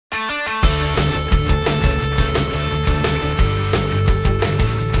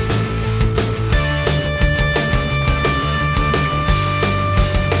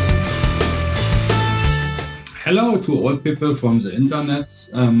Hello to all people from the internet.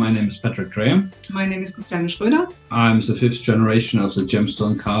 My name is Patrick Dreher. My name is Schröder. I'm the fifth generation of the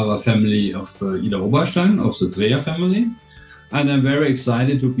gemstone carver family of Idar-Oberstein, of the Dreher family. And I'm very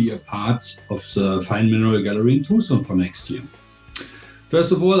excited to be a part of the Fine Mineral Gallery in Tucson for next year.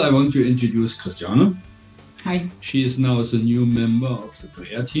 First of all, I want to introduce Christiane. Hi. She is now the new member of the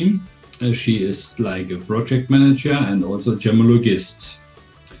Dreher team. She is like a project manager and also gemologist.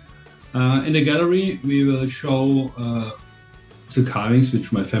 In the gallery, we will show the carvings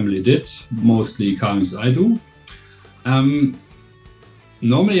which my family did, mostly carvings I do.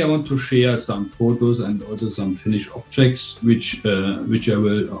 Normally I want to share some photos and also some finished objects which I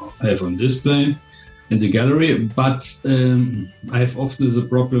will have on display in the gallery, but I have often the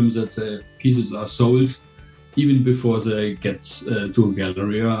problem that the pieces are sold even before they get to a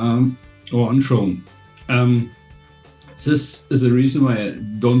gallery or unshown. This is the reason why I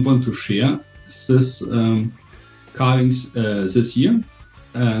don't want to share this carvings this year.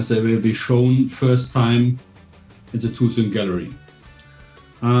 They will be shown first time in the Tucson Gallery.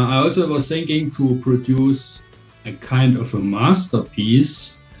 I also was thinking to produce a kind of a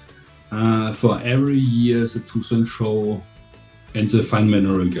masterpiece for every year the Tucson Show and the Fine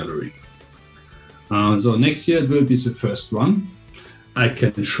Mineral Gallery. So next year it will be the first one. I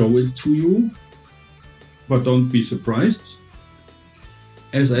can show it to you, but don't be surprised.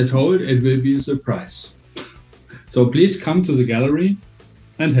 As I told, it will be a surprise. So please come to the gallery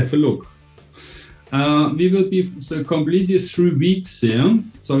and have a look. We will be completely 3 weeks there,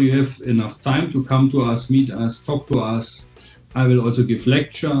 so you have enough time to come to us, meet us, talk to us. I will also give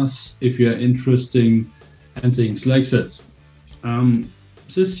lectures if you are interested and things like that.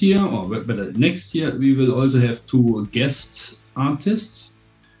 This year, or better next year, we will also have 2 guest artists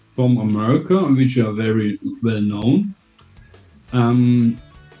from America, which are very well known.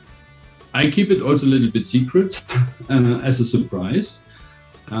 I keep it also a little bit secret as a surprise.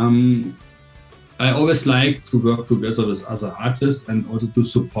 I always like to work together with other artists and also to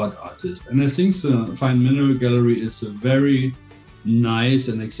support artists. And I think the Fine Mineral Gallery is a very nice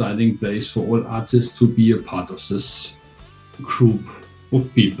and exciting place for all artists to be a part of this group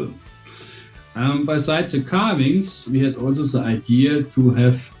of people. Besides the carvings, we had also the idea to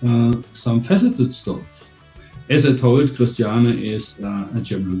have some faceted stones. As I told, Christiane is a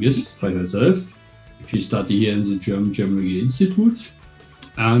gemologist by herself. She studied here in the German Gemology Institute,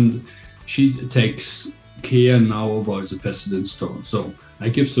 and she takes care now about the faceted stones. So I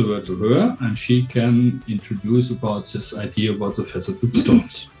give the word to her, and she can introduce about this idea about the faceted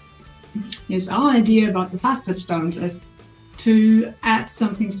stones. Yes, our idea about the faceted stones is to add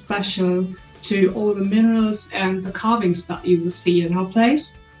something special to all the minerals and the carvings that you will see in our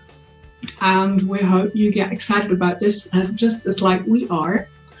place. And we hope you get excited about this just as like we are.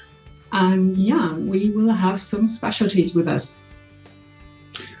 And yeah, we will have some specialties with us.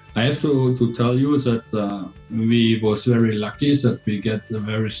 I have to tell you that we was very lucky that we get a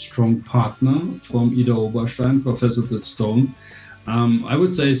very strong partner from Idar-Oberstein for faceted stone. I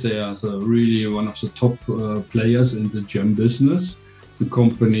would say they are really one of the top players in the gem business. The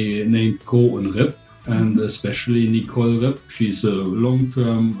company named Groh and Ripp, and especially Nicole Ripp. She's a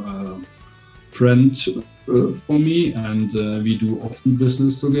long-term friend for me, and we do often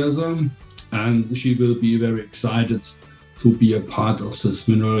business together. And she will be very excited to be a part of this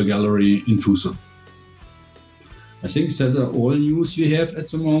mineral gallery in Tucson. I think that's all news we have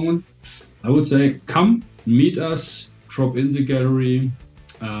at the moment. I would say come, meet us, drop in the gallery.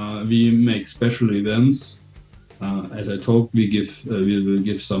 We make special events. As I told, we will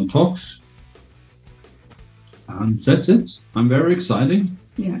give some talks. And that's it. I'm very excited.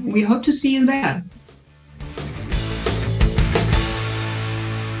 Yeah, we hope to see you there.